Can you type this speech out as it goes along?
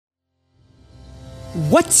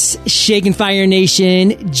What's shaking, Fire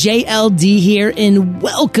Nation? JLD here, and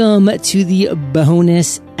welcome to the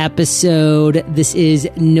bonus episode. This is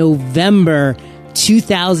November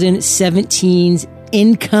 2017's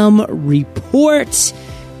income report,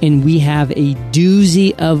 and we have a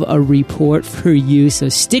doozy of a report for you, so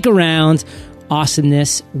stick around.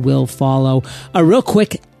 Awesomeness will follow. A real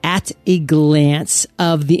quick at a glance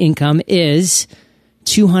of the income is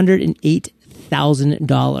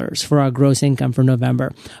 $208,000 for our gross income for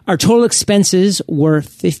November. Our total expenses were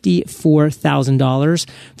 $54,000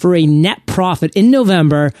 for a net profit in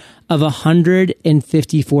November of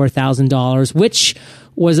 $154,000, which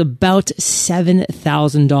was about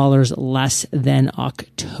 $7,000 less than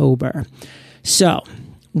October. So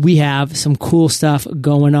we have some cool stuff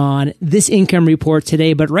going on this income report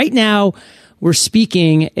today, but right now we're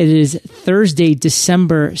speaking, it is Thursday,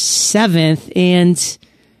 December 7th, and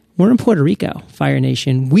we're in Puerto Rico, Fire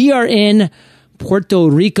Nation. We are in Puerto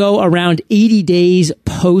Rico around 80 days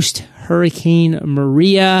post Hurricane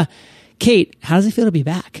Maria. Kate, how does it feel to be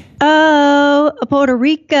back? Oh, Puerto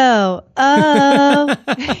Rico. Oh,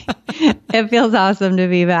 it feels awesome to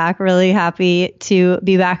be back. Really happy to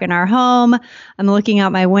be back in our home. I'm looking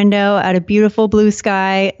out my window at a beautiful blue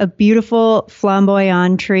sky, a beautiful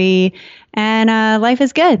flamboyant tree, and life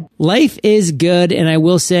is good. Life is good. And I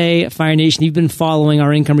will say, Fire Nation, you've been following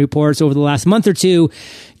our income reports over the last month or two.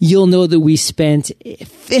 You'll know that we spent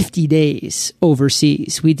 50 days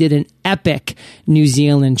overseas. We did an epic New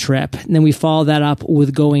Zealand trip. And then we followed that up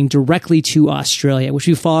with going directly to Australia, which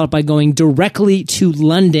we followed up by going directly to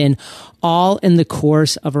London, all in the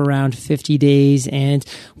course of around 50 days. And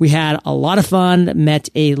we had a lot of fun, met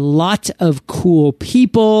a lot of cool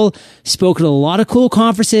people, spoke at a lot of cool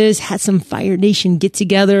conferences, had some Fire Nation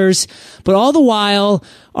get-togethers. But all the while,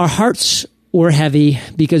 our hearts were heavy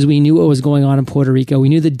because we knew what was going on in Puerto Rico. We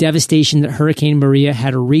knew the devastation that Hurricane Maria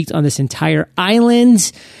had wreaked on this entire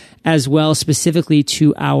island, as well specifically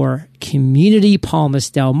to our community,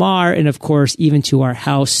 Palmas del Mar, and of course, even to our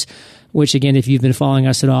house, which again, if you've been following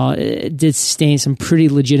us at all, it did sustain some pretty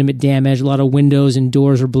legitimate damage. A lot of windows and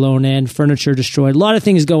doors were blown in, furniture destroyed, a lot of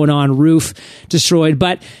things going on, roof destroyed.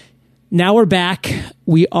 But now we're back.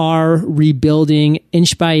 We are rebuilding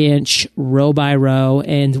inch by inch, row by row,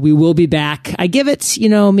 and we will be back. I give it,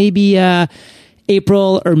 maybe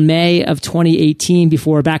April or May of 2018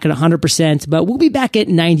 before we're back at 100%, but we'll be back at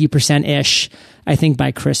 90%-ish, I think,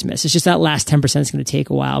 by Christmas. It's just that last 10% is going to take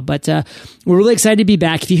a while, but we're really excited to be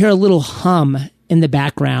back. If you hear a little hum in the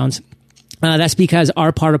background, that's because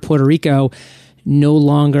our part of Puerto Rico no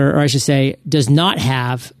longer, or I should say, does not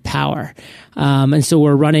have power. And so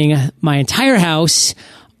we're running my entire house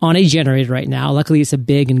on a generator right now. Luckily, it's a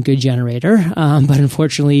big and good generator. But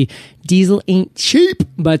unfortunately, diesel ain't cheap.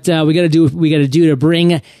 But we got to do what we got to do to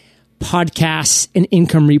bring podcasts and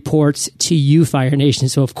income reports to you, Fire Nation.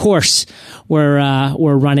 So of course,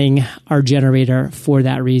 we're running our generator for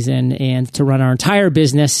that reason and to run our entire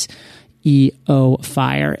business, EO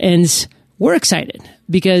Fire. And we're excited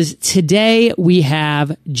because today we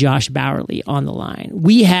have Josh Bowerly on the line.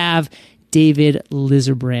 We have David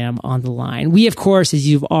Lizzerbram on the line. We, of course, as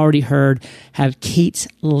you've already heard, have Kate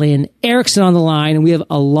Lynn Erickson on the line, and we have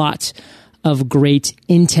a lot of great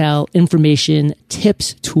intel, information,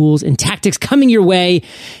 tips, tools, and tactics coming your way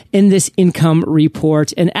in this income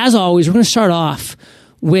report. And as always, we're going to start off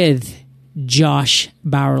with Josh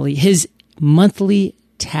Bowerly, his monthly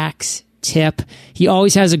tax tip. He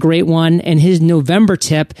always has a great one, and his November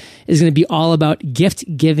tip is going to be all about gift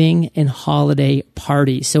giving and holiday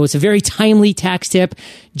parties. So it's a very timely tax tip.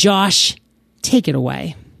 Josh, take it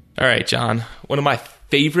away. All right, John. One of my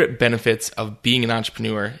favorite benefits of being an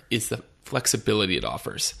entrepreneur is the flexibility it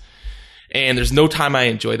offers. And there's no time I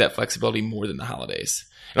enjoy that flexibility more than the holidays.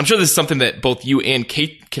 And I'm sure this is something that both you and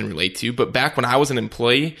Kate can relate to, but back when I was an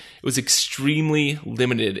employee, it was extremely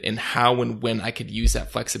limited in how and when I could use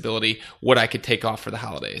that flexibility, what I could take off for the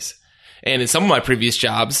holidays. And in some of my previous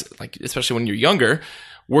jobs, like especially when you're younger,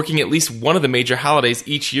 working at least one of the major holidays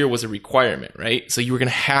each year was a requirement, right? So you were going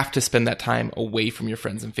to have to spend that time away from your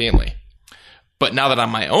friends and family. But now that I'm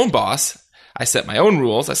my own boss, I set my own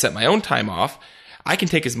rules, I set my own time off, I can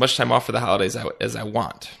take as much time off for the holidays as I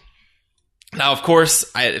want. Now, of course,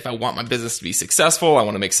 if I want my business to be successful, I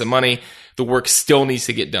want to make some money, the work still needs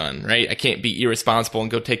to get done, right? I can't be irresponsible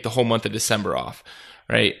and go take the whole month of December off,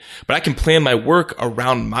 right? But I can plan my work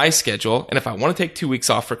around my schedule. And if I want to take 2 weeks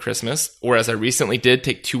off for Christmas, or as I recently did,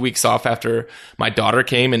 take 2 weeks off after my daughter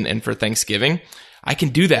came and for Thanksgiving, I can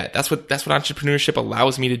do that. That's what entrepreneurship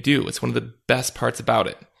allows me to do. It's one of the best parts about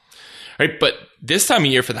it. Right? But this time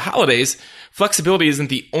of year for the holidays, flexibility isn't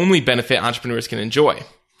the only benefit entrepreneurs can enjoy.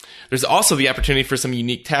 there's also the opportunity for some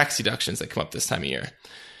unique tax deductions that come up this time of year.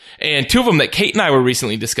 And two of them that Kate and I were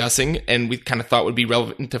recently discussing, and we kind of thought would be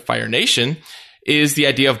relevant to Fire Nation, is the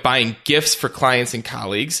idea of buying gifts for clients and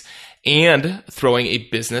colleagues and throwing a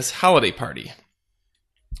business holiday party.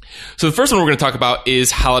 So the first one we're going to talk about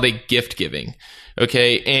is holiday gift giving.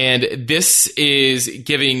 Okay. And this is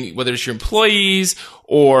giving, whether it's your employees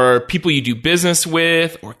or people you do business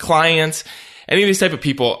with or clients, any of these type of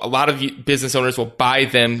people, a lot of business owners will buy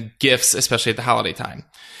them gifts, especially at the holiday time.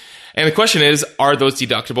 And the question is, are those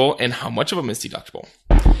deductible and how much of them is deductible?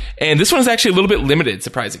 And this one is actually a little bit limited,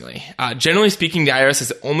 surprisingly. Generally speaking, the IRS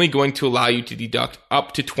is only going to allow you to deduct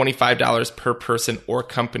up to $25 per person or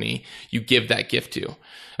company you give that gift to.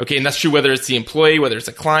 Okay, and that's true whether it's the employee, whether it's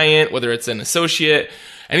a client, whether it's an associate.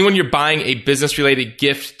 Anyone you're buying a business-related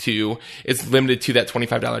gift to is limited to that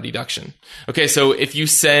 $25 deduction. Okay, so if you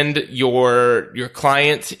send your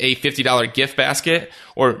client a $50 gift basket,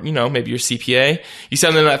 or maybe your CPA, you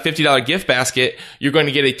send them that $50 gift basket, you're going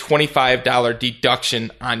to get a $25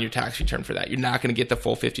 deduction on your tax return for that. You're not going to get the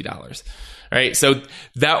full $50. Right, so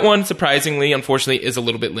that one, surprisingly, unfortunately, is a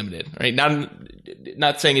little bit limited. Right,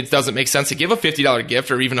 not saying it doesn't make sense to give a $50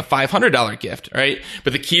 gift or even a $500 gift. Right,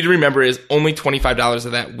 but the key to remember is only $25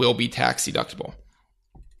 of that will be tax deductible.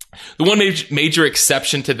 The one major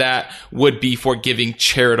exception to that would be for giving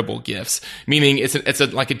charitable gifts, meaning it's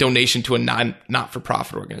like a donation to a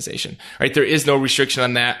not-for-profit organization. Right, there is no restriction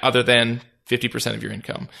on that other than 50% of your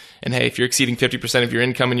income. And hey, if you're exceeding 50% of your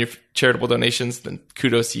income in your charitable donations, then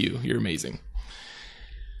kudos to you. You're amazing.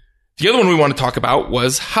 The other one we want to talk about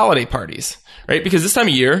was holiday parties, right? Because this time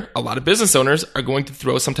of year, a lot of business owners are going to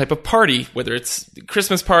throw some type of party, whether it's a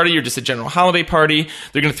Christmas party or just a general holiday party.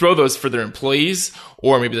 They're going to throw those for their employees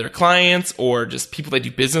or maybe their clients or just people they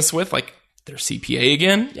do business with, like their CPA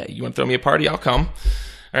again. Yeah, you want to throw me a party? I'll come.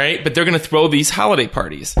 All right. But they're going to throw these holiday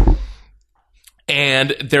parties.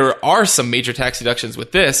 And there are some major tax deductions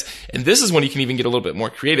with this, and this is one you can even get a little bit more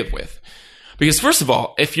creative with. Because first of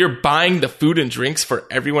all, if you're buying the food and drinks for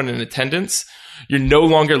everyone in attendance, you're no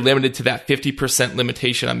longer limited to that 50%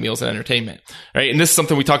 limitation on meals and entertainment, right? And this is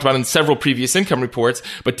something we talked about in several previous income reports,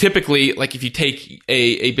 but typically, like if you take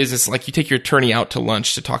a business, like you take your attorney out to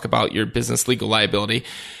lunch to talk about your business legal liability,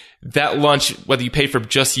 that lunch, whether you pay for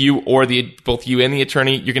just you or both you and the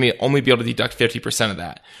attorney, you're going to only be able to deduct 50% of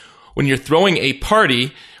that. When you're throwing a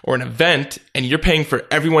party or an event and you're paying for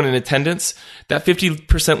everyone in attendance, that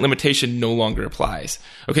 50% limitation no longer applies.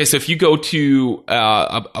 Okay, so if you go to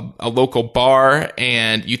a local bar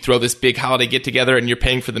and you throw this big holiday get-together and you're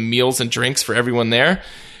paying for the meals and drinks for everyone there,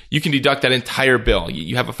 you can deduct that entire bill.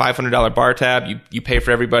 You have a $500 bar tab, you pay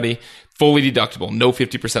for everybody, fully deductible, no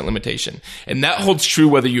 50% limitation. And that holds true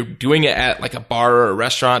whether you're doing it at like a bar or a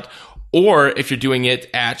restaurant or if you're doing it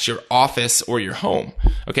at your office or your home.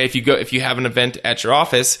 Okay, if you have an event at your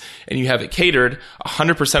office and you have it catered,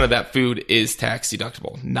 100% of that food is tax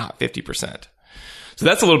deductible, not 50%. So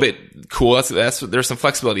that's a little bit cool. There's some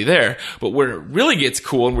flexibility there. But where it really gets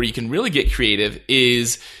cool and where you can really get creative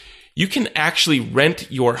is you can actually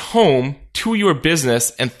rent your home to your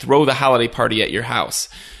business and throw the holiday party at your house.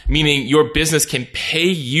 Meaning your business can pay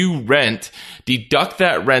you rent, deduct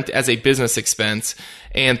that rent as a business expense,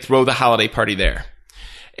 and throw the holiday party there.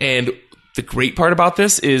 And the great part about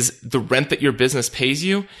this is the rent that your business pays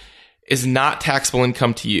you is not taxable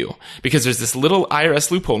income to you, because there's this little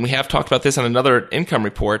IRS loophole, and we have talked about this on another income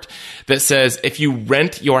report, that says if you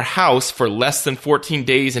rent your house for less than 14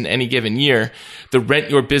 days in any given year, the rent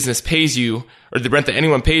your business pays you, or the rent that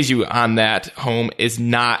anyone pays you on that home, is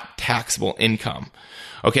not taxable income.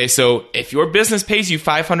 Okay, so if your business pays you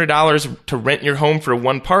 $500 to rent your home for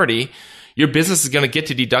one party, your business is going to get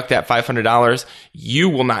to deduct that $500. You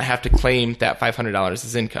will not have to claim that $500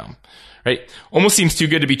 as income, right? Almost seems too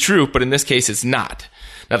good to be true, but in this case, it's not.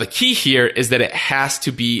 Now, the key here is that it has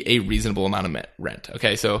to be a reasonable amount of rent.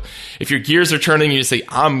 Okay, so if your gears are turning, you just say,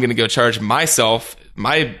 I'm going to go charge my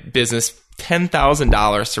business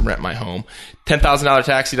 $10,000 to rent my home. $10,000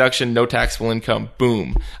 tax deduction, no taxable income.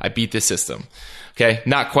 Boom, I beat this system. Okay,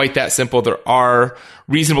 not quite that simple. There are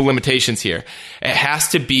reasonable limitations here. It has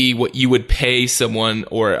to be what you would pay someone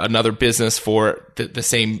or another business for the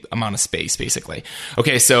same amount of space, basically.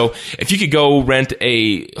 Okay, so if you could go rent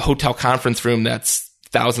a hotel conference room that's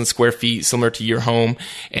 1,000 square feet, similar to your home,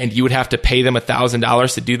 and you would have to pay them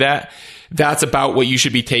 $1,000 to do that, that's about what you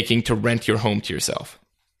should be taking to rent your home to yourself.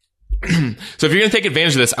 So if you're going to take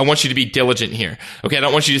advantage of this, I want you to be diligent here. Okay, I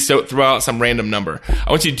don't want you to throw out some random number. I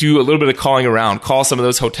want you to do a little bit of calling around. Call some of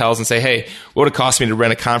those hotels and say, hey, what would it cost me to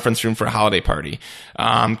rent a conference room for a holiday party?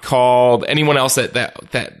 Call anyone else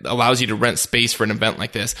that allows you to rent space for an event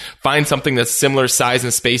like this. Find something that's similar size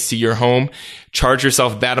and space to your home. Charge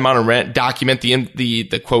yourself that amount of rent. Document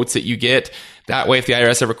the quotes that you get. That way, if the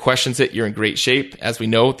IRS ever questions it, you're in great shape. As we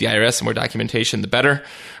know, the IRS, the more documentation, the better. All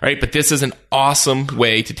right, but this is an awesome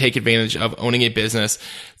way to take advantage of owning a business.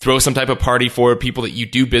 Throw some type of party for people that you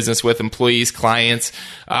do business with, employees, clients,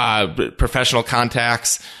 professional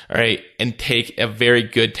contacts, all right, and take a very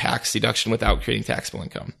good tax deduction without creating taxable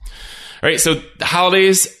income. All right, so the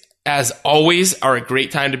holidays, as always, are a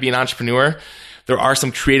great time to be an entrepreneur. There are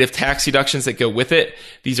some creative tax deductions that go with it.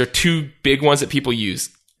 These are two big ones that people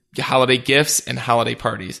use. Holiday gifts and holiday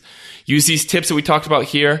parties. Use these tips that we talked about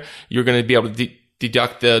here. You're going to be able to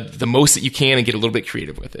deduct the most that you can and get a little bit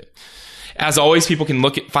creative with it. As always, people can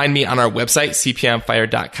find me on our website,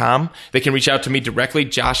 cpimonfire.com. They can reach out to me directly,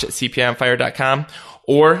 josh@cpimonfire.com.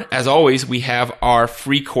 Or, as always, we have our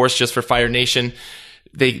free course just for Fire Nation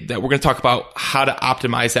that we're going to talk about how to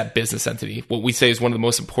optimize that business entity. What we say is one of the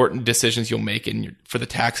most important decisions you'll make for the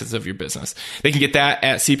taxes of your business. They can get that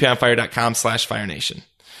at cpimonfire.com/FireNation.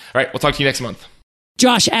 All right, we'll talk to you next month.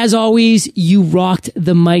 Josh, as always, you rocked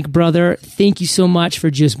the mic, brother. Thank you so much for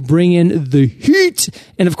just bringing the heat.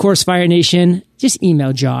 And of course, Fire Nation, just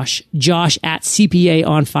email Josh at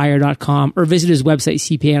cpaonfire.com, or visit his website,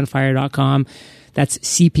 cpaonfire.com. That's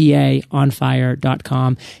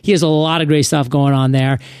cpaonfire.com. He has a lot of great stuff going on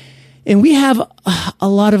there. And we have a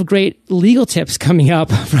lot of great legal tips coming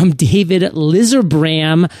up from David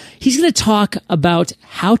Lizerbram. He's going to talk about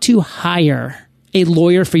how to hire a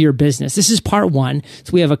lawyer for your business. This is part one.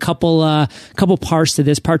 So we have a couple parts to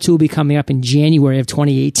this. Part two will be coming up in January of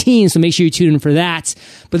 2018. So make sure you tune in for that.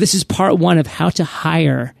 But this is part one of how to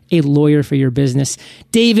hire a lawyer for your business.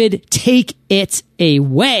 David, take it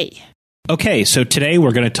away. Okay, so today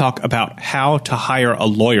we're going to talk about how to hire a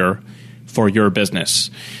lawyer for your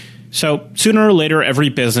business. So sooner or later, every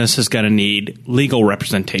business is going to need legal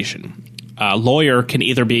representation. A lawyer can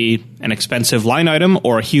either be an expensive line item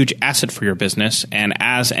or a huge asset for your business. And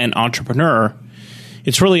as an entrepreneur,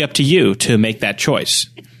 it's really up to you to make that choice.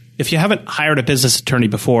 If you haven't hired a business attorney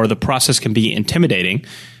before, the process can be intimidating.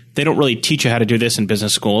 They don't really teach you how to do this in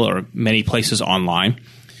business school or many places online.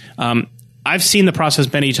 I've seen the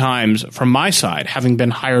process many times from my side, having been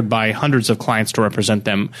hired by hundreds of clients to represent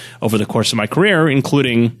them over the course of my career,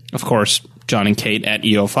 including, of course, John and Kate at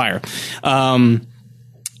EO Fire.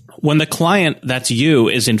 When the client, that's you,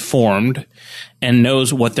 is informed and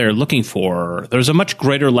knows what they're looking for, there's a much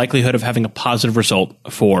greater likelihood of having a positive result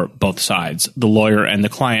for both sides, the lawyer and the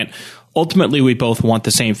client. Ultimately, we both want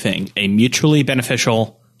the same thing, a mutually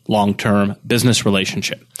beneficial long-term business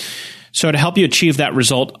relationship. So to help you achieve that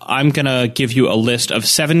result, I'm going to give you a list of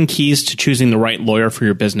 7 keys to choosing the right lawyer for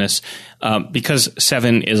your business. Because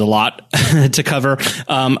 7 is a lot to cover,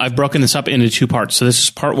 I've broken this up into 2 parts. So this is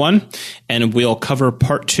part 1, and we'll cover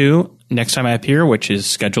part 2 next time I appear, which is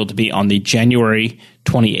scheduled to be on the January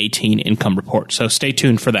 2018 income report. So stay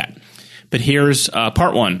tuned for that. But here's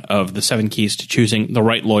part 1 of the 7 keys to choosing the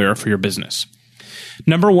right lawyer for your business.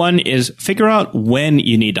 Number 1 is figure out when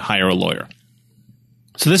you need to hire a lawyer.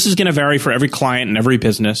 So this is going to vary for every client and every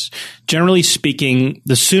business. Generally speaking,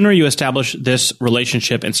 the sooner you establish this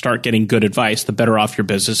relationship and start getting good advice, the better off your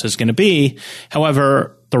business is going to be.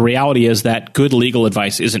 However, the reality is that good legal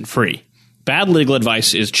advice isn't free. Bad legal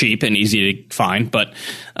advice is cheap and easy to find, but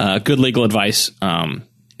good legal advice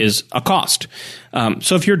is a cost.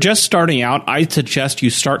 So if you're just starting out, I suggest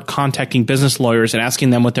you start contacting business lawyers and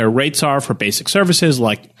asking them what their rates are for basic services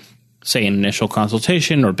like, say, an initial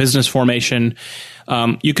consultation or business formation.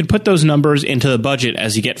 You can put those numbers into the budget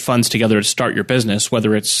as you get funds together to start your business,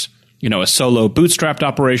 whether it's, a solo bootstrapped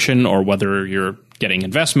operation or whether you're getting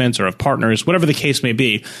investments or have partners, whatever the case may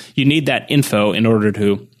be. You need that info in order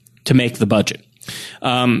to make the budget.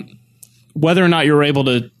 Whether or not you're able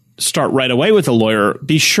to start right away with a lawyer,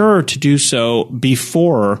 be sure to do so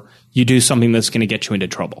before you do something that's going to get you into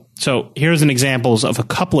trouble. So here's an examples of a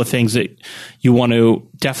couple of things that you want to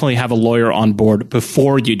definitely have a lawyer on board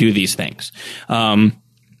before you do these things.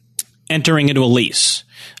 Entering into a lease.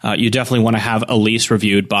 You definitely want to have a lease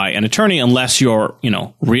reviewed by an attorney unless you're,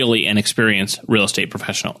 really an experienced real estate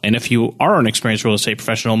professional. And if you are an experienced real estate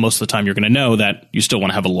professional, most of the time you're going to know that you still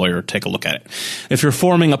want to have a lawyer take a look at it. If you're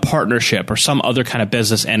forming a partnership or some other kind of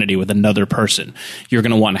business entity with another person, you're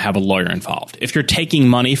going to want to have a lawyer involved. If you're taking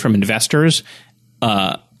money from investors,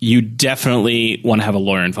 you definitely want to have a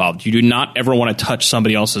lawyer involved. You do not ever want to touch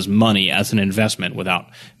somebody else's money as an investment without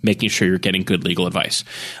making sure you're getting good legal advice.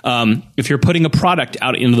 If you're putting a product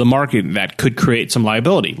out into the market that could create some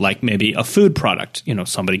liability, like maybe a food product,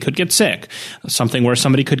 somebody could get sick, something where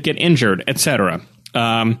somebody could get injured, etc.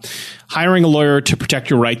 Hiring a lawyer to protect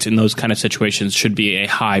your rights in those kind of situations should be a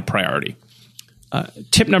high priority.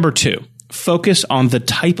 Tip number 2, focus on the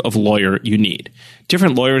type of lawyer you need.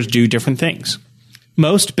 Different lawyers do different things.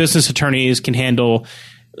 Most business attorneys can handle,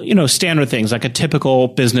 standard things like a typical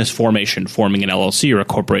business formation, forming an LLC or a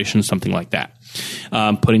corporation, something like that.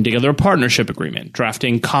 Putting together a partnership agreement,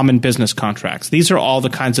 drafting common business contracts. These are all the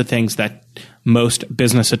kinds of things that most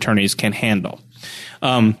business attorneys can handle.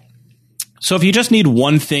 So if you just need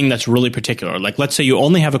one thing that's really particular, like let's say you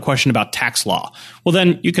only have a question about tax law, well,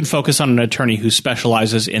 then you can focus on an attorney who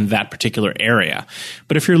specializes in that particular area.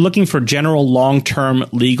 But if you're looking for general long-term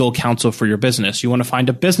legal counsel for your business, you want to find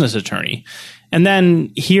a business attorney. And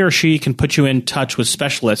then he or she can put you in touch with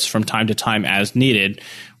specialists from time to time as needed,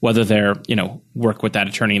 whether they're, work with that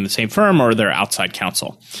attorney in the same firm or they're outside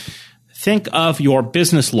counsel. Think of your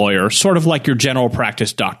business lawyer sort of like your general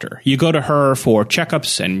practice doctor. You go to her for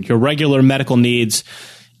checkups and your regular medical needs.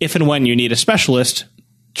 If and when you need a specialist,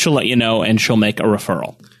 she'll let you know and she'll make a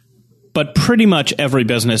referral. But pretty much every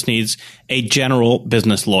business needs a general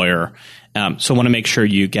business lawyer. So want to make sure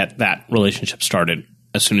you get that relationship started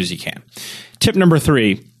as soon as you can. Tip number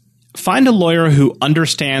 3, find a lawyer who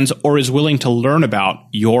understands or is willing to learn about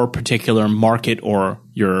your particular market or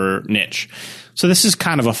your niche. So this is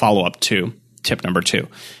kind of a follow-up to tip number 2.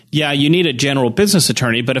 Yeah, you need a general business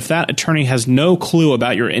attorney, but if that attorney has no clue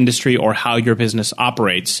about your industry or how your business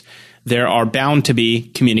operates, there are bound to be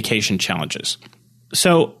communication challenges.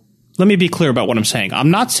 So let me be clear about what I'm saying. I'm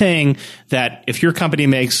not saying that if your company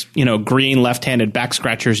makes, green left-handed back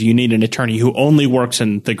scratchers, you need an attorney who only works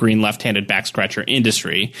in the green left-handed back scratcher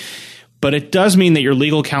industry. But it does mean that your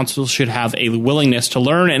legal counsel should have a willingness to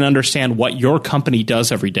learn and understand what your company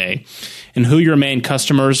does every day and who your main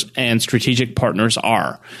customers and strategic partners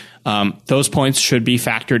are. Those points should be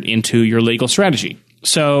factored into your legal strategy.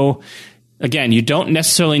 So, again, you don't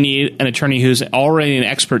necessarily need an attorney who's already an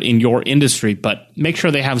expert in your industry, but make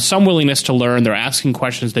sure they have some willingness to learn. They're asking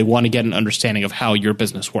questions. They want to get an understanding of how your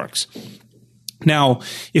business works. Now,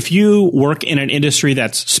 if you work in an industry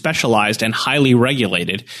that's specialized and highly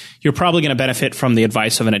regulated, you're probably going to benefit from the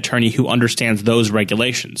advice of an attorney who understands those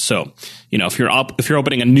regulations. So, if you're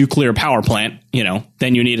opening a nuclear power plant,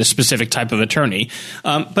 then you need a specific type of attorney.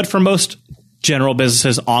 But for most general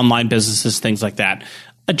businesses, online businesses, things like that,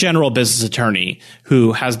 a general business attorney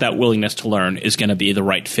who has that willingness to learn is going to be the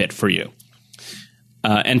right fit for you.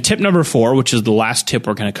 And tip number 4, which is the last tip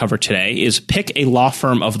we're going to cover today, is pick a law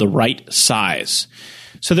firm of the right size.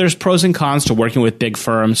 So there's pros and cons to working with big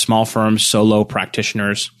firms, small firms, solo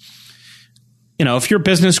practitioners. If your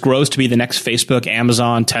business grows to be the next Facebook,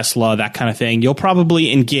 Amazon, Tesla, that kind of thing, you'll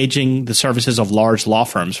probably engaging the services of large law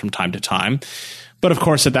firms from time to time. But of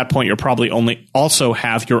course, at that point, you'll probably only also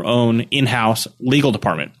have your own in-house legal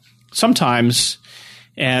department. Sometimes,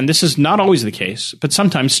 and this is not always the case, but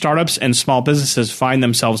sometimes startups and small businesses find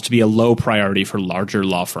themselves to be a low priority for larger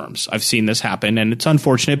law firms. I've seen this happen, and it's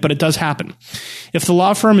unfortunate, but it does happen. If the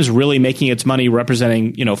law firm is really making its money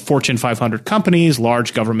representing, Fortune 500 companies,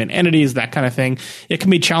 large government entities, that kind of thing, it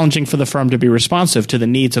can be challenging for the firm to be responsive to the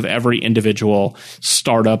needs of every individual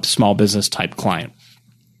startup, small business type client.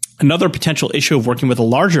 Another potential issue of working with a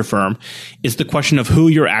larger firm is the question of who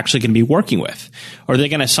you're actually going to be working with. Are they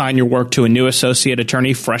going to assign your work to a new associate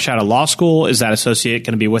attorney fresh out of law school? Is that associate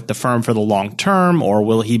going to be with the firm for the long term, or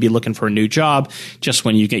will he be looking for a new job just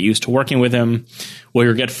when you get used to working with him?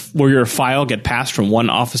 Will your file get passed from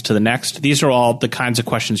one office to the next? These are all the kinds of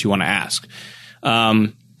questions you want to ask.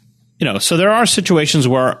 So there are situations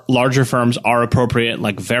where larger firms are appropriate,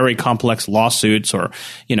 like very complex lawsuits or,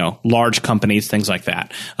 large companies, things like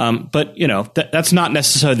that. But that's not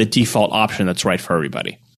necessarily the default option that's right for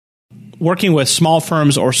everybody. Working with small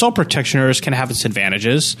firms or sole practitioners can have its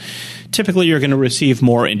advantages. Typically, you're going to receive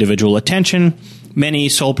more individual attention. Many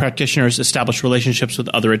sole practitioners establish relationships with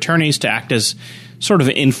other attorneys to act as sort of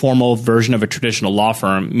an informal version of a traditional law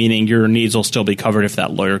firm, meaning your needs will still be covered if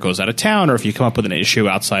that lawyer goes out of town or if you come up with an issue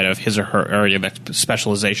outside of his or her area of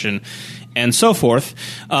specialization and so forth.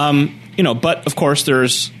 But of course,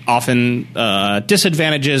 there's often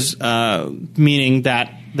disadvantages, meaning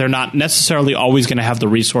that they're not necessarily always going to have the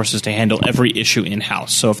resources to handle every issue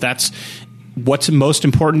in-house. So if that's what's most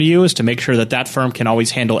important to you is to make sure that firm can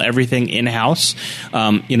always handle everything in-house,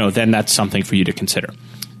 then that's something for you to consider.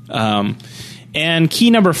 And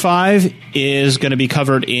key number 5 is going to be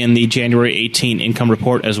covered in the January 18 income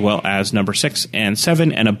report, as well as number 6 and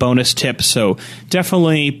 7 and a bonus tip. So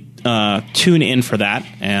definitely tune in for that,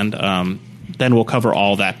 and then we'll cover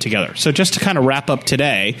all that together. So just to kind of wrap up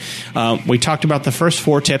today, we talked about the first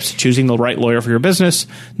 4 tips to choosing the right lawyer for your business.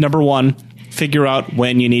 Number 1, figure out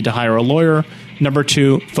when you need to hire a lawyer. Number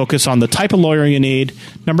 2, focus on the type of lawyer you need.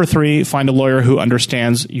 Number 3, find a lawyer who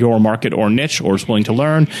understands your market or niche or is willing to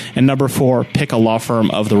learn. And number 4, pick a law firm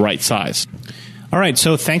of the right size. All right,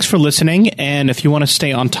 so thanks for listening. And if you want to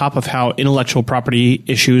stay on top of how intellectual property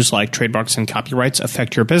issues like trademarks and copyrights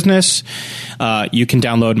affect your business, you can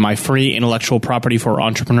download my free Intellectual Property for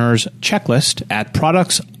Entrepreneurs checklist at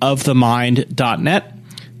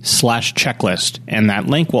productsofthemind.net/checklist. And that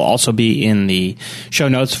link will also be in the show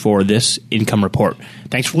notes for this income report.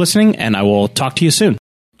 Thanks for listening, and I will talk to you soon.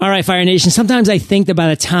 All right, Fire Nation. Sometimes I think that by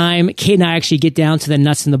the time Kate and I actually get down to the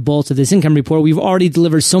nuts and the bolts of this income report, we've already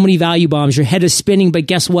delivered so many value bombs. Your head is spinning, but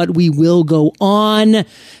guess what? We will go on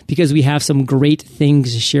because we have some great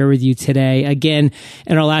things to share with you today. Again,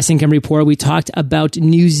 in our last income report, we talked about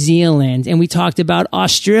New Zealand and we talked about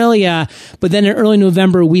Australia. But then in early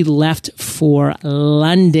November, we left for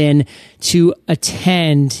London to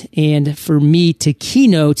attend and for me to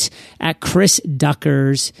keynote at Chris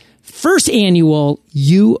Ducker's first annual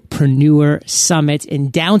Youpreneur Summit in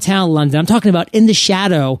downtown London. I'm talking about in the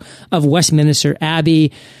shadow of Westminster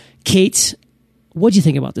Abbey. Kate, what do you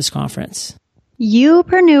think about this conference?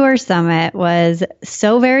 Youpreneur Summit was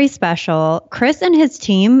so very special. Chris and his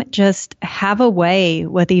team just have a way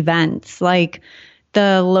with events, like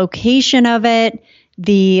the location of it,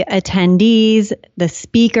 the attendees, the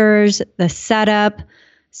speakers, the setup,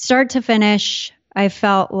 start to finish. I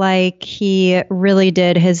felt like he really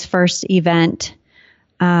did his first event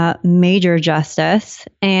major justice.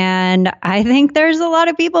 And I think there's a lot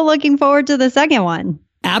of people looking forward to the second one.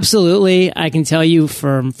 Absolutely. I can tell you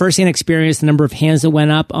from firsthand experience, the number of hands that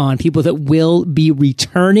went up on people that will be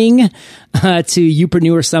returning to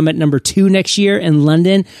Youpreneur Summit number 2 next year in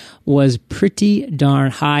London was pretty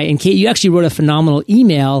darn high. And Kate, you actually wrote a phenomenal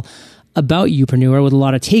email about Youpreneur with a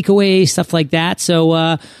lot of takeaways, stuff like that.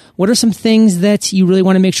 So what are some things that you really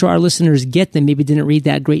want to make sure our listeners get that maybe didn't read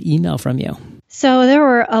that great email from you? So there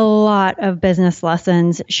were a lot of business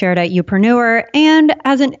lessons shared at Youpreneur, and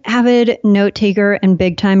as an avid note taker and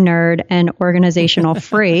big time nerd and organizational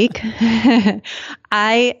freak,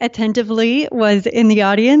 I attentively was in the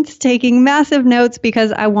audience taking massive notes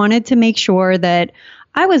because I wanted to make sure that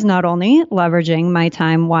I was not only leveraging my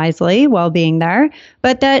time wisely while being there,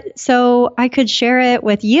 but that so I could share it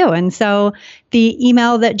with you. And so the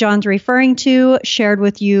email that John's referring to shared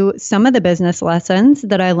with you some of the business lessons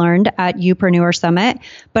that I learned at Youpreneur Summit,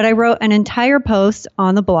 but I wrote an entire post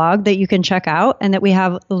on the blog that you can check out and that we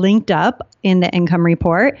have linked up in the income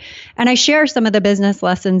report. And I share some of the business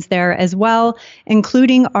lessons there as well,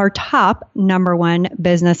 including our top number 1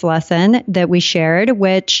 business lesson that we shared,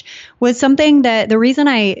 which was something that the reason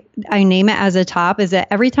I name it as a top is that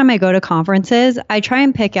every time I go to conferences, I try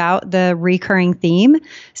and pick out the recurring theme.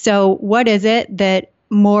 So what is it that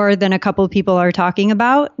more than a couple of people are talking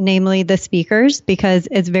about, namely the speakers, because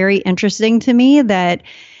it's very interesting to me that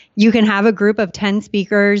you can have a group of 10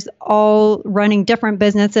 speakers, all running different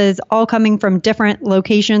businesses, all coming from different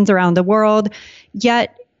locations around the world.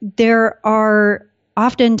 Yet there are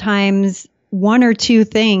oftentimes 1 or 2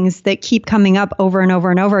 things that keep coming up over and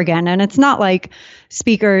over and over again. And it's not like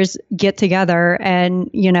speakers get together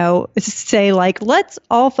and, say like, let's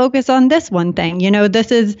all focus on this one thing.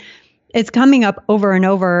 It's coming up over and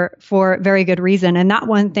over for very good reason. And that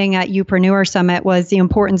one thing at Youpreneur Summit was the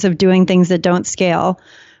importance of doing things that don't scale.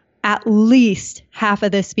 At least half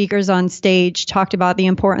of the speakers on stage talked about the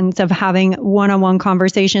importance of having one-on-one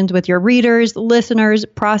conversations with your readers, listeners,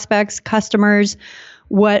 prospects, customers,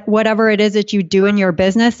 whatever it is that you do in your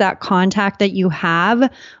business, that contact that you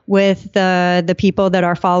have with the people that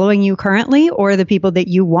are following you currently or the people that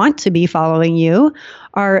you want to be following you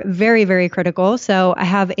are very, very critical. So I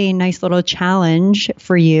have a nice little challenge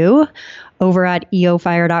for you over at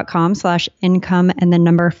eofire.com/income and the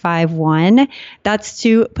number 51. That's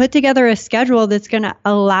to put together a schedule that's going to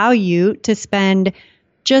allow you to spend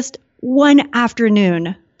just one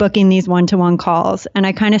afternoon booking these one-to-one calls. And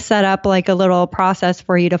I kind of set up like a little process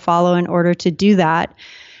for you to follow in order to do that.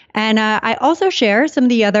 And I also share some of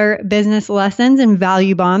the other business lessons and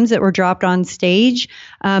value bombs that were dropped on stage.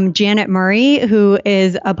 Janet Murray, who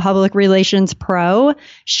is a public relations pro,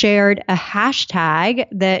 shared a hashtag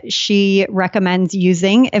that she recommends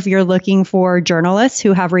using if you're looking for journalists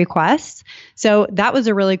who have requests. So that was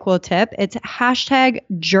a really cool tip. It's hashtag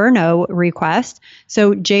Journo request.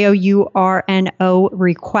 So JOURNO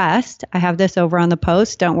request. I have this over on the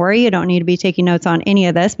post. Don't worry. You don't need to be taking notes on any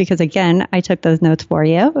of this because, again, I took those notes for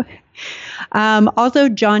you. Also,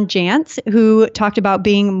 John Jantsch, who talked about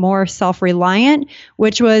being more self-reliant,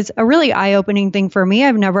 which was a really eye-opening thing for me.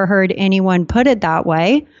 I've never heard anyone put it that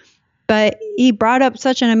way. But he brought up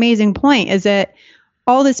such an amazing point, is that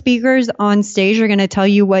all the speakers on stage are going to tell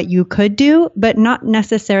you what you could do, but not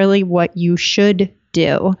necessarily what you should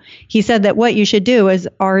do. He said that what you should do is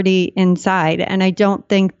already inside. And I don't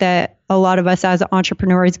think that a lot of us as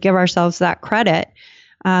entrepreneurs give ourselves that credit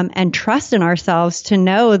and trust in ourselves to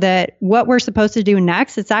know that what we're supposed to do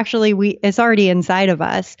next, it's already inside of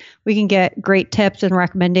us. We can get great tips and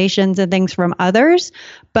recommendations and things from others,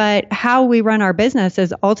 but how we run our business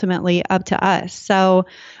is ultimately up to us. So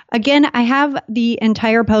again, I have the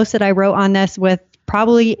entire post that I wrote on this with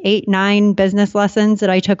probably 8-9 business lessons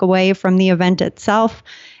that I took away from the event itself.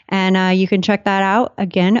 And you can check that out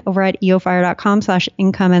again over at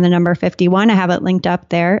eofire.com/income and the number 51. I have it linked up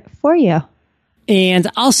there for you. And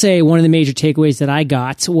I'll say one of the major takeaways that I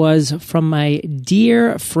got was from my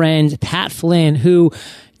dear friend, Pat Flynn, who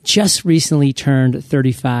just recently turned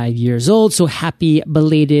 35 years old. So happy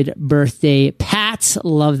belated birthday, Pat.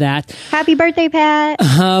 Love that. Happy birthday, Pat.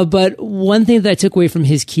 But one thing that I took away from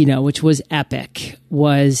his keynote, which was epic,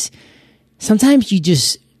 was sometimes you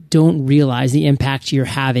just don't realize the impact you're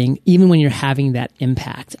having, even when you're having that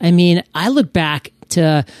impact. I mean, I look back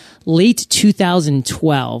to late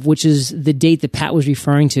 2012, which is the date that Pat was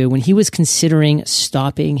referring to, when he was considering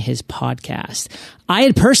stopping his podcast. I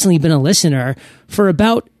had personally been a listener for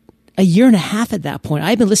about a year and a half at that point.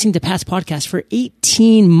 I've been listening to Pat's podcast for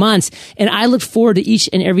 18 months, and I looked forward to each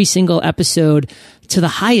and every single episode to the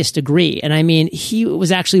highest degree. And I mean, he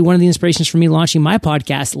was actually one of the inspirations for me launching my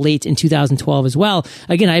podcast late in 2012 as well.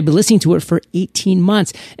 Again, I had been listening to it for 18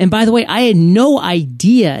 months. And by the way, I had no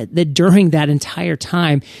idea that during that entire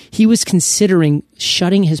time, he was considering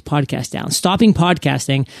shutting his podcast down, stopping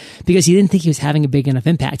podcasting, because he didn't think he was having a big enough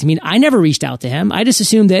impact. I mean, I never reached out to him. I just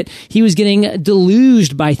assumed that he was getting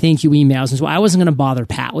deluged by thank you emails. And so I wasn't going to bother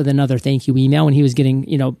Pat with another thank you email when he was getting,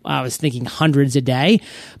 I was thinking hundreds a day,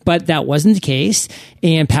 but that wasn't the case.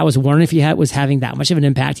 And Pat was wondering if he was having that much of an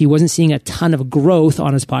impact. He wasn't seeing a ton of growth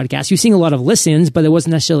on his podcast. He was seeing a lot of listens, but it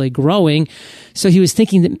wasn't necessarily growing. So he was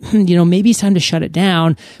thinking that, maybe it's time to shut it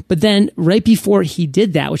down. But then right before he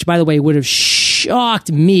did that, which by the way would have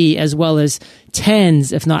shocked me as well as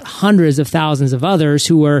tens, if not hundreds of thousands of others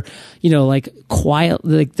who were, quiet,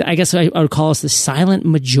 I guess I would call us the silent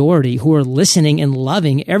majority who were listening and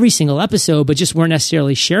loving every single episode, but just weren't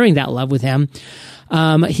necessarily sharing that love with him.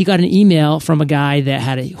 He got an email from a guy that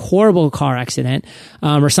had a horrible car accident,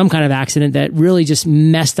 or some kind of accident that really just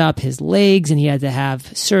messed up his legs, and he had to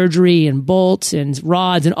have surgery and bolts and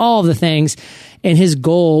rods and all of the things. And his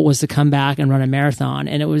goal was to come back and run a marathon.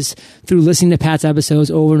 And it was through listening to Pat's episodes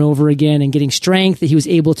over and over again and getting strength that he was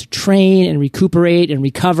able to train and recuperate and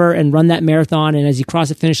recover and run that marathon. And as he crossed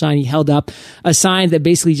the finish line, he held up a sign that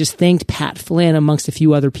basically just thanked Pat Flynn amongst a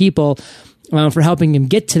few other people for helping him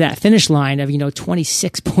get to that finish line of,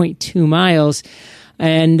 26.2 miles.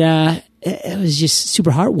 And it was just super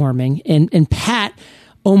heartwarming. And Pat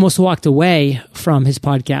almost walked away from his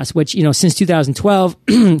podcast, which, since 2012,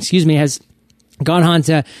 has gone on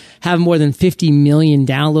to have more than 50 million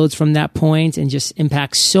downloads from that point and just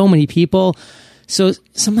impact so many people. So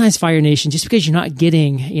sometimes, Fire Nation, just because you're not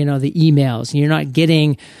getting, the emails, and you're not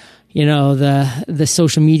getting, the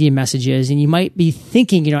social media messages, and you might be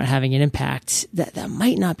thinking you're not having an impact, that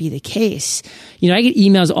might not be the case. I get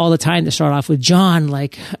emails all the time that start off with John,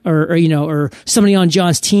 or somebody on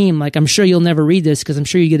John's team, I'm sure you'll never read this because I'm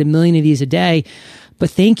sure you get a million of these a day, but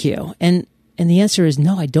thank you. And the answer is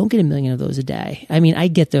no, I don't get a million of those a day. I mean, I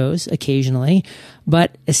get those occasionally,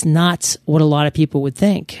 but it's not what a lot of people would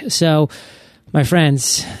think. So, my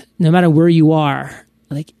friends, no matter where you are,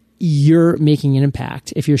 you're making an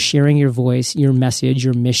impact. If you're sharing your voice, your message,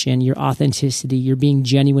 your mission, your authenticity, you're being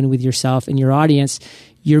genuine with yourself and your audience,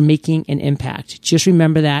 you're making an impact. Just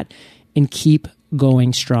remember that and keep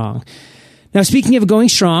going strong. Now, speaking of going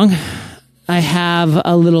strong, I have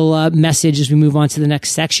a little message as we move on to the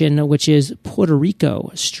next section, which is Puerto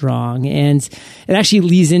Rico strong. And it actually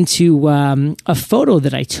leads into a photo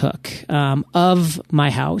that I took of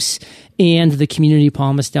my house and the community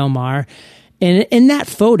Palmas del Mar. And in that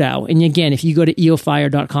photo, and again, if you go to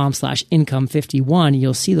eofire.com/income51,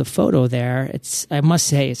 you'll see the photo there. I must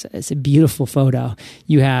say, it's a beautiful photo.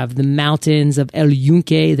 You have the mountains of El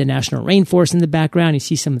Yunque, the national rainforest in the background. You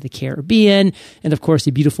see some of the Caribbean, and of course,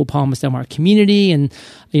 the beautiful Palmas del Mar community, and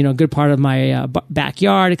a good part of my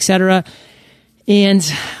backyard, etc. And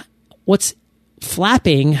what's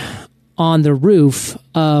flapping on the roof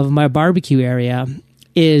of my barbecue area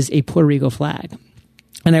is a Puerto Rico flag.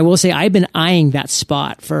 And I will say I've been eyeing that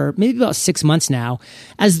spot for maybe about 6 months now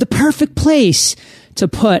as the perfect place to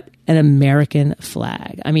put an American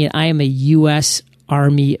flag. I mean, I am a U.S.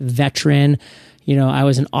 Army veteran. I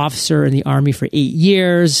was an officer in the Army for 8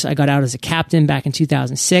 years. I got out as a captain back in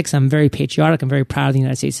 2006. I'm very patriotic. I'm very proud of the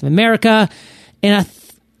United States of America. And I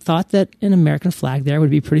thought that an American flag there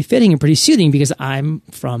would be pretty fitting and pretty suiting because I'm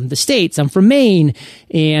from the States. I'm from Maine,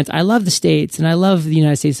 and I love the States, and I love the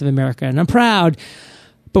United States of America, and I'm proud.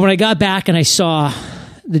 But when I got back and I saw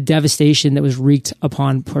the devastation that was wreaked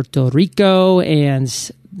upon Puerto Rico, and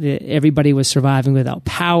everybody was surviving without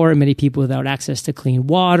power, and many people without access to clean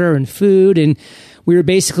water and food, and we were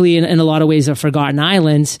basically in a lot of ways a forgotten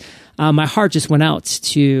island, my heart just went out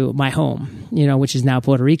to my home, which is now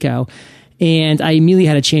Puerto Rico. And I immediately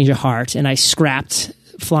had a change of heart, and I scrapped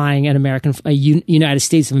flying a United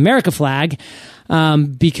States of America flag,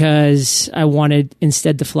 because I wanted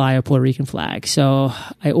instead to fly a Puerto Rican flag. So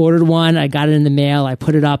I ordered one, I got it in the mail, I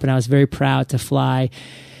put it up, and I was very proud to fly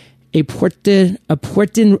a Puerto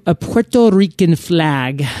Rican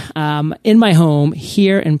flag in my home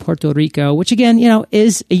here in Puerto Rico, which again,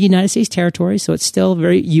 is a United States territory, so it's still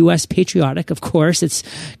very U.S. patriotic. Of course, it's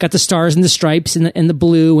got the stars and the stripes and the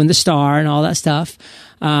blue and the star and all that stuff.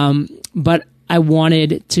 But I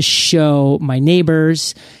wanted to show my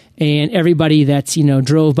neighbors and everybody that's,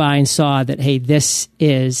 drove by and saw that, hey, this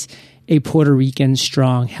is a Puerto Rican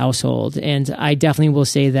strong household. And I definitely will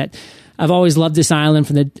say that I've always loved this island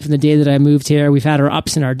from the day that I moved here. We've had our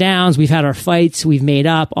ups and our downs. We've had our fights. We've made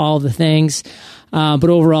up all the things. But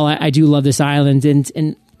overall, I do love this island.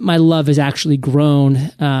 And my love has actually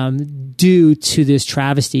grown due to this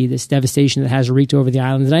travesty, this devastation that has wreaked over the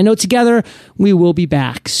island. And I know together we will be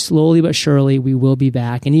back. Slowly but surely, we will be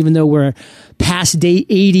back. And even though we're past day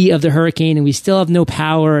 80 of the hurricane and we still have no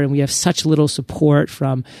power and we have such little support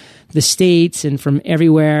from the states and from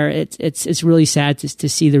everywhere, it's really sad to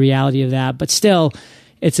see the reality of that. But still,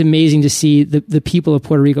 it's amazing to see the people of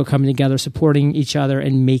Puerto Rico coming together, supporting each other,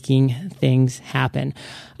 and making things happen.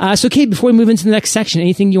 So, Kate, before we move into the next section,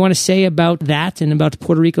 anything you want to say about that and about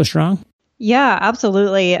Puerto Rico Strong? Yeah,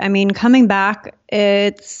 absolutely. I mean, coming back,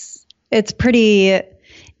 it's pretty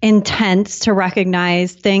intense to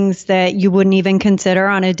recognize things that you wouldn't even consider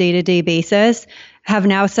on a day-to-day basis have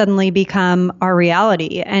now suddenly become our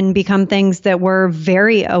reality and become things that we're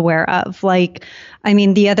very aware of. Like, I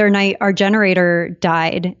mean, the other night, our generator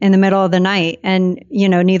died in the middle of the night, and,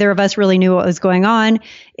 neither of us really knew what was going on.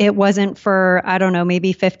 It wasn't for, I don't know,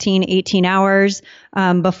 maybe 15, 18 hours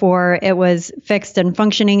before it was fixed and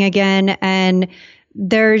functioning again. And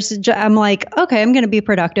I'm like, okay, I'm going to be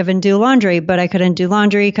productive and do laundry, but I couldn't do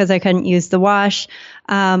laundry because I couldn't use the wash.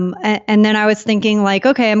 And then I was thinking like,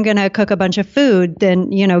 okay, I'm going to cook a bunch of food,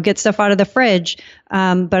 then, get stuff out of the fridge.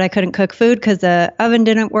 But I couldn't cook food because the oven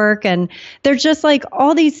didn't work. And there's just like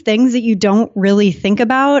all these things that you don't really think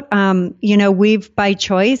about. We've by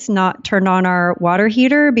choice not turned on our water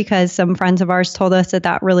heater because some friends of ours told us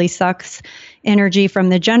that really sucks energy from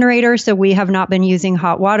the generator. So we have not been using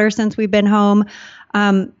hot water since we've been home.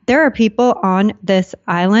 There are people on this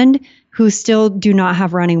island who still do not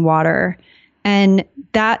have running water. And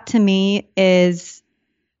that to me is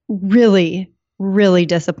really, really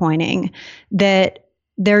disappointing that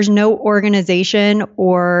there's no organization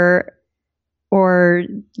or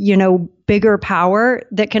bigger power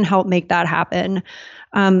that can help make that happen.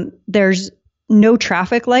 There's no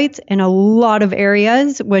traffic lights in a lot of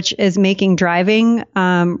areas, which is making driving,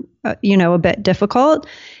 a bit difficult.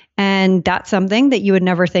 And that's something that you would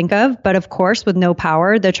never think of. But of course, with no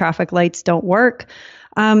power, the traffic lights don't work.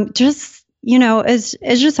 It's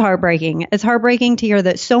just heartbreaking. It's heartbreaking to hear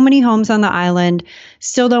that so many homes on the island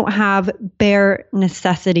still don't have bare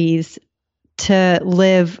necessities to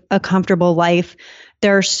live a comfortable life.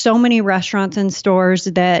 There are so many restaurants and stores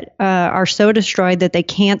that are so destroyed that they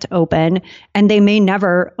can't open, and they may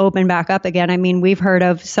never open back up again. I mean, we've heard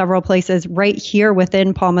of several places right here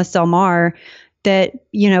within Palmas del Mar that,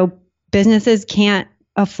 businesses can't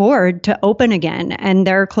afford to open again, and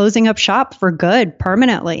they're closing up shop for good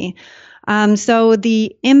permanently. So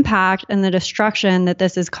the impact and the destruction that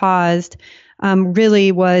this has caused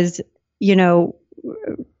really was,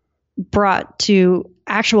 brought to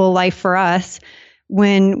actual life for us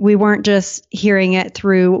when we weren't just hearing it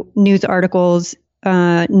through news articles,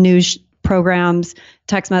 news programs,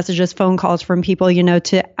 text messages, phone calls from people,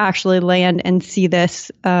 to actually land and see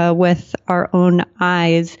this with our own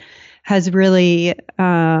eyes has really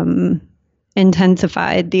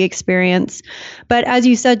intensified the experience. But as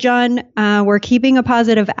you said, John, we're keeping a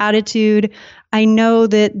positive attitude. I know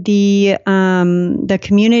that the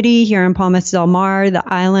community here in Palmas del Mar, the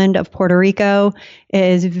island of Puerto Rico,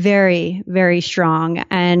 is very, very strong.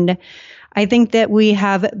 And I think that we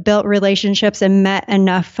have built relationships and met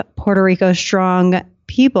enough Puerto Rico strong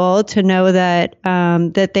people to know that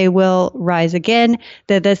that they will rise again,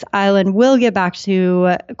 that this island will get back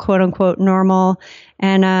to quote unquote normal.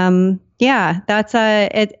 And that's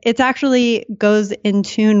it actually goes in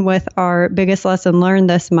tune with our biggest lesson learned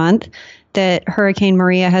this month, that Hurricane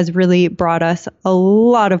Maria has really brought us a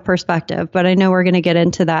lot of perspective. But I know we're going to get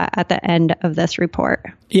into that at the end of this report.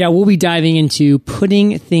 Yeah, we'll be diving into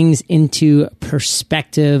putting things into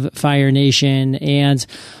perspective, Fire Nation, and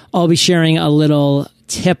I'll be sharing a little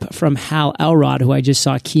tip from Hal Elrod, who I just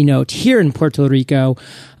saw keynote here in Puerto Rico,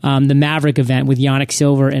 the Maverick event with Yannick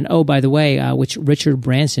Silver, and by the way, which Richard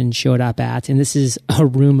Branson showed up at, and this is a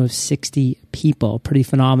room of 60 people, pretty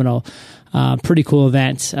phenomenal. Pretty cool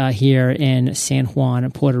event here in San Juan,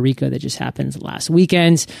 Puerto Rico, that just happened last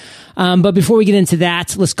weekend. But before we get into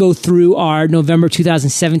that, let's go through our November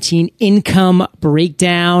 2017 income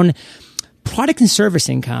breakdown. Product and service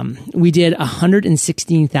income. We did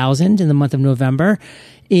 $116,000 in the month of November,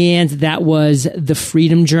 and that was the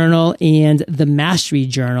Freedom Journal and the Mastery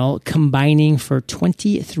Journal combining for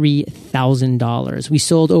 $23,000. We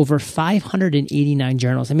sold over 589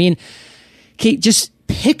 journals. I mean, Kate, just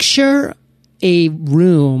picture a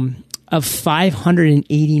room of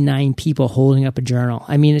 589 people holding up a journal.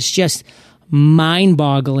 I mean, it's just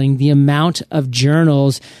mind-boggling the amount of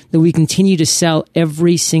journals that we continue to sell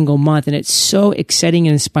every single month. And it's so exciting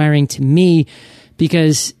and inspiring to me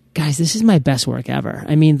because, guys, this is my best work ever.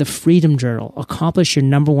 I mean, the Freedom Journal, accomplish your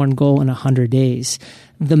number one goal in 100 days.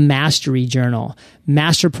 The Mastery Journal,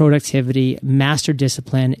 master productivity, master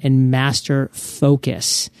discipline, and master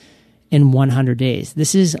focus in 100 days.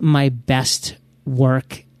 This is my best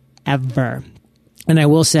work ever. And I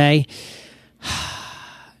will say,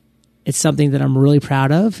 it's something that I'm really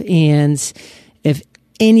proud of. And if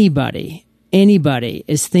anybody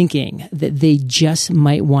is thinking that they just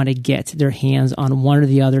might want to get their hands on one or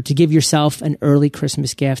the other to give yourself an early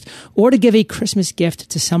Christmas gift or to give a Christmas gift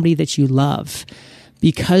to somebody that you love,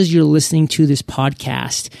 because you're listening to this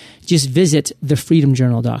podcast, just visit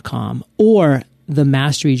thefreedomjournal.com or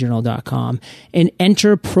themasteryjournal.com and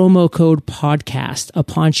enter promo code podcast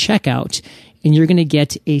upon checkout, and you're going to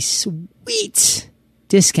get a sweet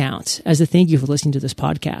discount as a thank you for listening to this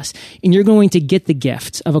podcast. And you're going to get the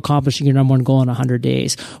gift of accomplishing your number one goal in 100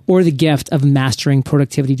 days, or the gift of mastering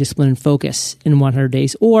productivity, discipline, and focus in 100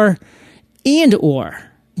 days, or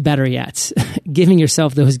better yet, giving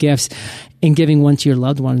yourself those gifts and giving one to your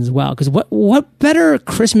loved one as well. Because what better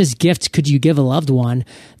Christmas gift could you give a loved one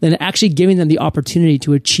than actually giving them the opportunity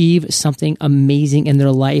to achieve something amazing in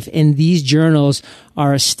their life? And these journals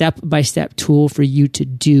are a step-by-step tool for you to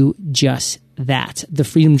do just that.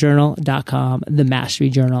 Thefreedomjournal.com,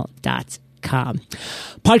 themasteryjournal.com.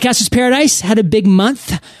 Podcasters Paradise had a big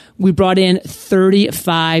month. We brought in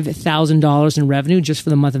 $35,000 in revenue just for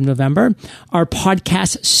the month of November. Our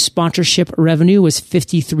podcast sponsorship revenue was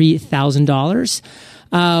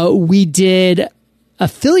 $53,000. We did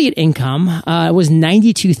affiliate income. It was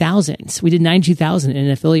 $92,000. We did $92,000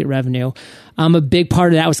 in affiliate revenue. A big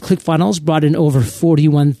part of that was ClickFunnels, brought in over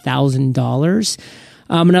 $41,000.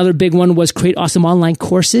 Another big one was create awesome online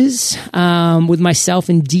courses with myself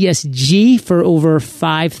and DSG for over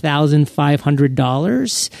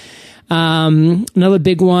 $5,500. Another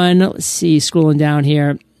big one, let's see, scrolling down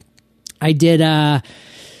here, I did, we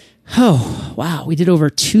did over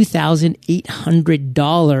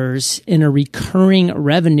 $2,800 in a recurring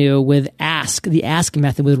revenue with the Ask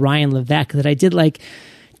method with Ryan Levesque that I did like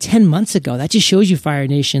 10 months ago. That just shows you, Fire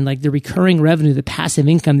Nation, like the recurring revenue, the passive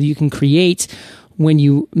income that you can create when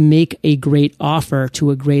you make a great offer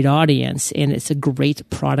to a great audience and it's a great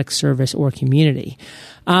product, service, or community.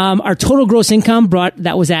 Our total gross income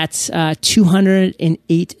that was at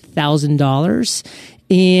 $208,000.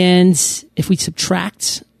 And if we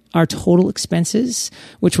subtract our total expenses,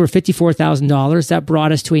 which were $54,000, that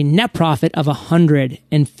brought us to a net profit of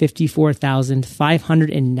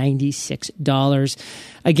 $154,596.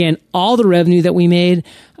 Again, all the revenue that we made,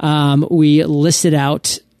 we listed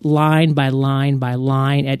out line by line by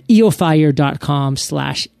line at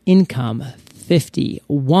eofire.com/income.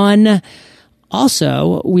 651.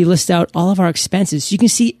 Also, we list out all of our expenses. So you can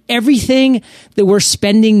see everything that we're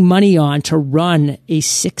spending money on to run a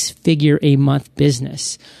 6-figure-a-month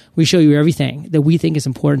business. We show you everything that we think is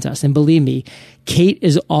important to us. And believe me, Kate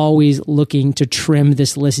is always looking to trim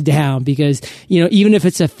this list down because, even if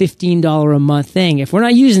it's a $15 a month thing, if we're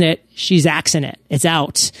not using it, she's axing it. It's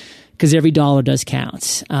out. Because every dollar does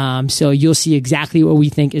count. So you'll see exactly what we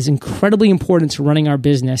think is incredibly important to running our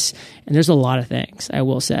business. And there's a lot of things, I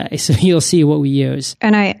will say. So you'll see what we use.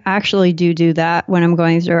 And I actually do that when I'm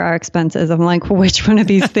going through our expenses. I'm like, which one of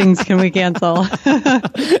these things can we cancel?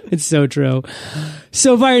 It's so true.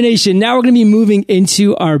 So Fire Nation, now we're going to be moving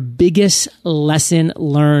into our biggest lesson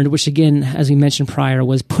learned, which again, as we mentioned prior,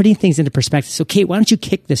 was putting things into perspective. So Kate, why don't you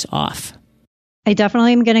kick this off? I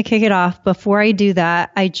definitely am going to kick it off. Before I do that,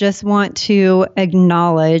 I just want to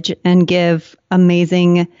acknowledge and give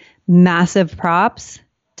amazing, massive props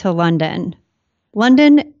to London.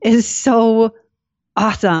 London is so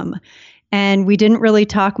awesome. And we didn't really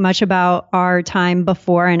talk much about our time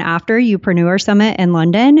before and after Youpreneur Summit in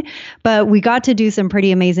London, but we got to do some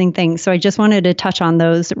pretty amazing things. So I just wanted to touch on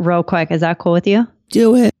those real quick. Is that cool with you?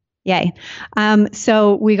 Do it. Yay.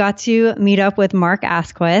 So we got to meet up with Mark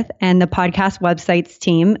Asquith and the podcast websites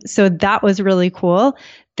team. So that was really cool.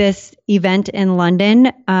 This event in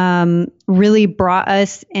London really brought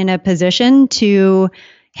us in a position to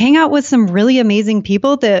hang out with some really amazing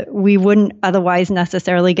people that we wouldn't otherwise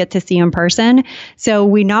necessarily get to see in person. So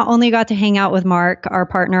we not only got to hang out with Mark, our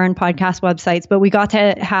partner in podcast websites, but we got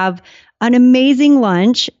to have an amazing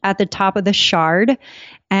lunch at the top of the Shard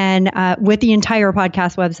and with the entire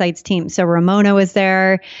podcast websites team. So Ramona was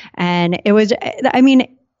there, and it was,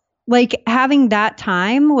 like having that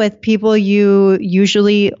time with people you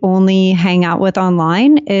usually only hang out with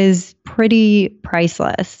online is pretty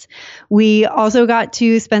priceless. We also got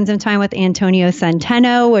to spend some time with Antonio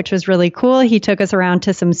Centeno, which was really cool. He took us around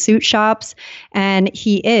to some suit shops, and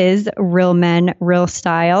he is Real Men, Real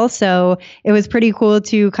Style. So it was pretty cool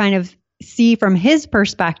to kind of see from his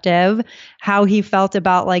perspective how he felt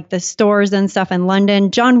about like the stores and stuff in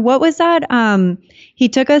London. John, what was that? He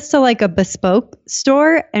took us to like a bespoke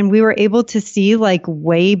store, and we were able to see like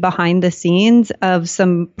way behind the scenes of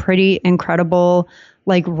some pretty incredible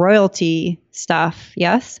like royalty stuff.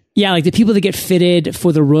 Yes? Yeah, like the people that get fitted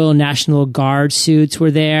for the Royal National Guard suits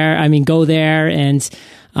were there. I mean, go there, and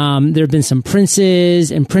there have been some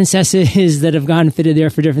princes and princesses that have gotten fitted there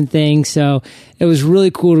for different things. So it was really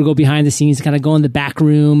cool to go behind the scenes, kind of go in the back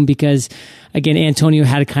room because, again, Antonio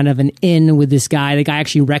had kind of an in with this guy. The guy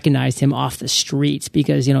actually recognized him off the streets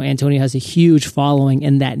because, Antonio has a huge following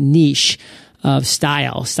in that niche of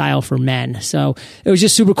style for men. So it was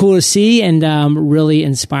just super cool to see and really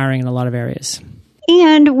inspiring in a lot of areas.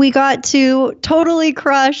 And we got to totally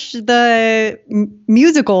crush the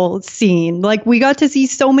musical scene. Like we got to see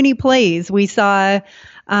so many plays. We saw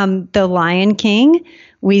The Lion King.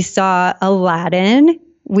 We saw Aladdin.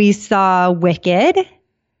 We saw Wicked.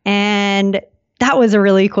 And that was a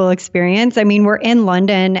really cool experience. I mean, we're in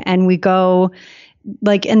London and we go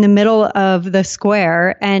like in the middle of the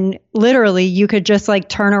square, and literally you could just like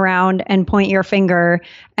turn around and point your finger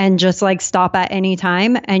and just like stop at any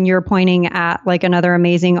time, and you're pointing at like another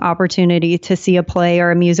amazing opportunity to see a play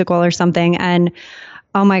or a musical or something. And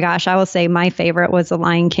oh my gosh, I will say my favorite was The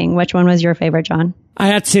Lion King. Which one was your favorite, John? I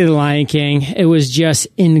have to say The Lion King. It was just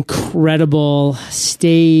incredible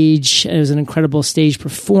stage. It was an incredible stage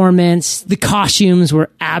performance. The costumes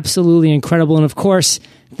were absolutely incredible. And of course,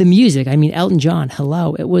 the music. I mean, Elton John,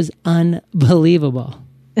 hello. It was unbelievable.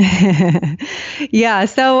 Yeah.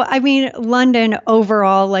 So, I mean, London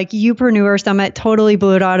overall, like Youpreneur Summit totally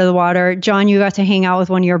blew it out of the water. John, you got to hang out with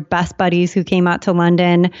one of your best buddies who came out to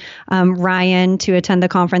London, Ryan, to attend the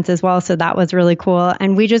conference as well. So that was really cool.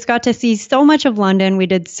 And we just got to see so much of London. We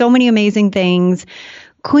did so many amazing things.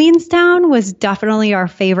 Queenstown was definitely our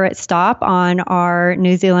favorite stop on our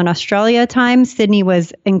New Zealand, Australia time. Sydney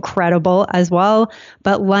was incredible as well,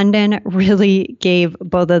 but London really gave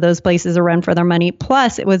both of those places a run for their money.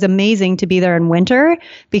 Plus, it was amazing to be there in winter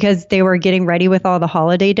because they were getting ready with all the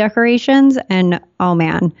holiday decorations. And oh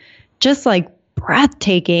man, just like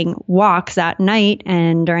breathtaking walks at night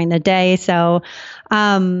and during the day. So,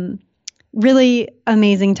 really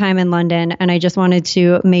amazing time in London. And I just wanted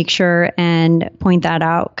to make sure and point that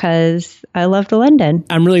out because I loved London.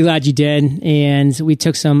 I'm really glad you did. And we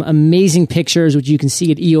took some amazing pictures, which you can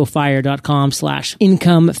see at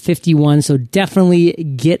eofire.com/income51. So definitely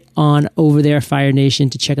get on over there, Fire Nation,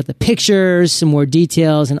 to check out the pictures, some more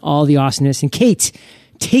details, and all the awesomeness. And Kate,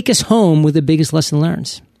 take us home with the biggest lesson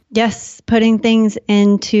learned. Yes, putting things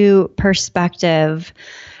into perspective.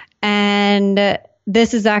 And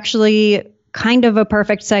this is actually kind of a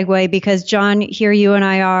perfect segue because, John, here you and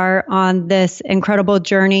I are on this incredible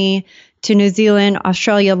journey to New Zealand,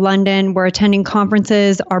 Australia, London. We're attending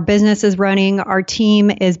conferences. Our business is running. Our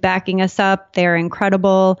team is backing us up. They're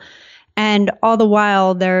incredible. And all the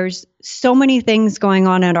while, there's so many things going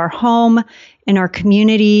on at our home, in our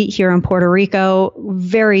community here in Puerto Rico.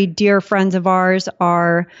 Very dear friends of ours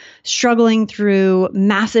are struggling through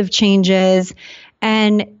massive changes.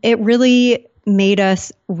 And it really made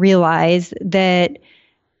us realize that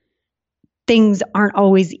things aren't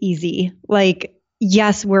always easy. Like,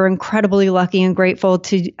 yes, we're incredibly lucky and grateful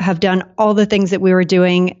to have done all the things that we were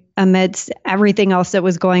doing amidst everything else that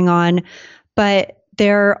was going on. But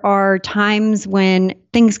there are times when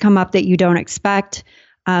things come up that you don't expect,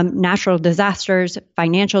 natural disasters,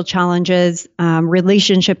 financial challenges,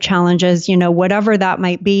 relationship challenges, whatever that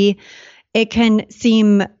might be. It can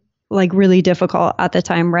seem like really difficult at the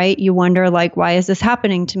time, right? You wonder like, why is this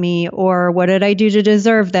happening to me? Or what did I do to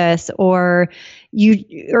deserve this? Or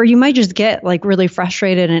you might just get like really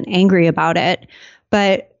frustrated and angry about it.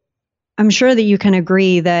 But I'm sure that you can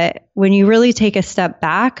agree that when you really take a step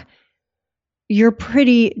back, you're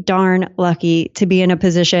pretty darn lucky to be in a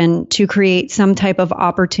position to create some type of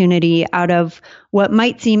opportunity out of what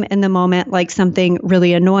might seem in the moment like something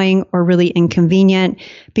really annoying or really inconvenient,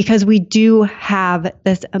 because we do have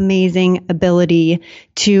this amazing ability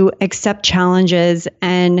to accept challenges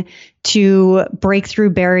and to break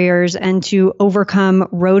through barriers and to overcome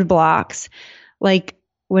roadblocks. Like,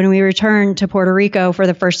 when we returned to Puerto Rico for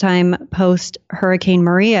the first time post Hurricane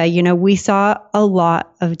Maria, we saw a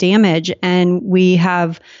lot of damage, and we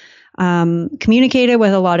have communicated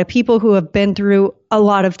with a lot of people who have been through a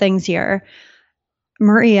lot of things here.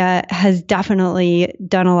 Maria has definitely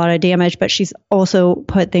done a lot of damage, but she's also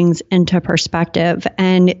put things into perspective.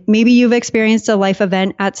 And maybe you've experienced a life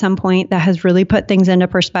event at some point that has really put things into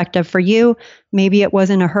perspective for you. Maybe it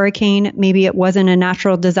wasn't a hurricane. Maybe it wasn't a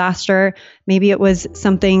natural disaster. Maybe it was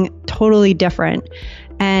something totally different.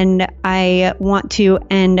 And I want to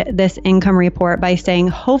end this income report by saying,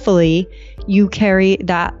 hopefully you carry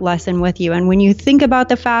that lesson with you. And when you think about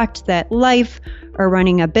the fact that life or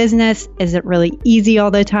running a business isn't really easy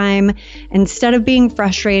all the time, instead of being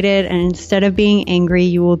frustrated and instead of being angry,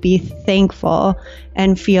 you will be thankful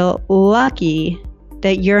and feel lucky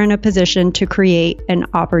that you're in a position to create an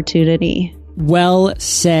opportunity. Well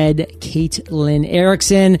said, Caitlin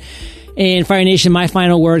Erickson. And Fire Nation, my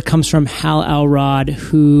final word comes from Hal Elrod,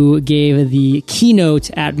 who gave the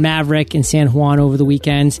keynote at Maverick in San Juan over the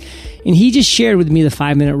weekend. And he just shared with me the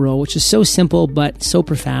 5-minute rule, which is so simple but so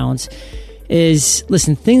profound. Is,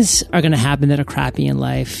 listen, things are going to happen that are crappy in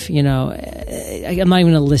life. I'm not even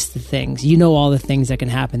going to list the things. All the things that can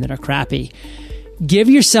happen that are crappy. Give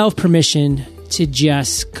yourself permission to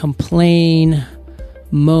just complain,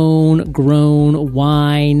 moan, groan,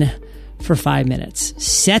 whine for 5 minutes.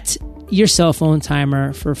 Set your cell phone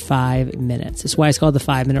timer for 5 minutes. That's why it's called the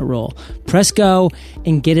 5-minute rule. Press go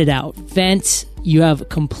and get it out. Vent. You have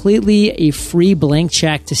completely a free blank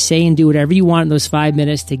check to say and do whatever you want in those 5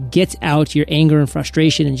 minutes to get out your anger and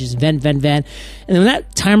frustration and just vent. And then when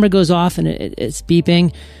that timer goes off and it's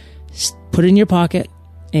beeping, put it in your pocket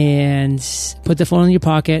and put the phone in your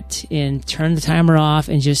pocket and turn the timer off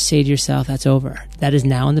and just say to yourself, that's over. That is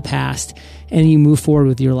now in the past. And you move forward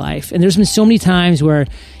with your life. And there's been so many times where,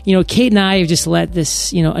 Kate and I have just let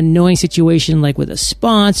this, annoying situation like with a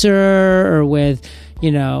sponsor or with,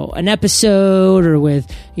 an episode or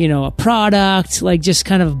with, a product, like just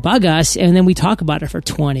kind of bug us. And then we talk about it for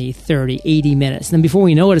 20, 30, 80 minutes. And then before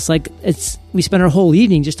we know it, we spend our whole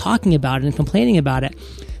evening just talking about it and complaining about it.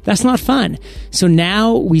 That's not fun. So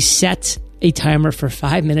now we set a timer for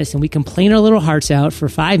 5 minutes and we complain our little hearts out for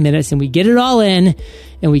 5 minutes and we get it all in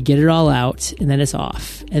and we get it all out and then it's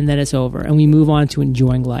off and then it's over and we move on to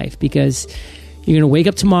enjoying life, because you're going to wake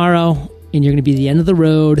up tomorrow and you're going to be at the end of the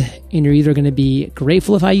road and you're either going to be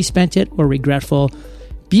grateful of how you spent it or regretful.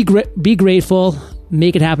 Be grateful,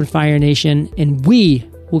 make it happen, Fire Nation, and we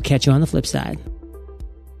will catch you on the flip side.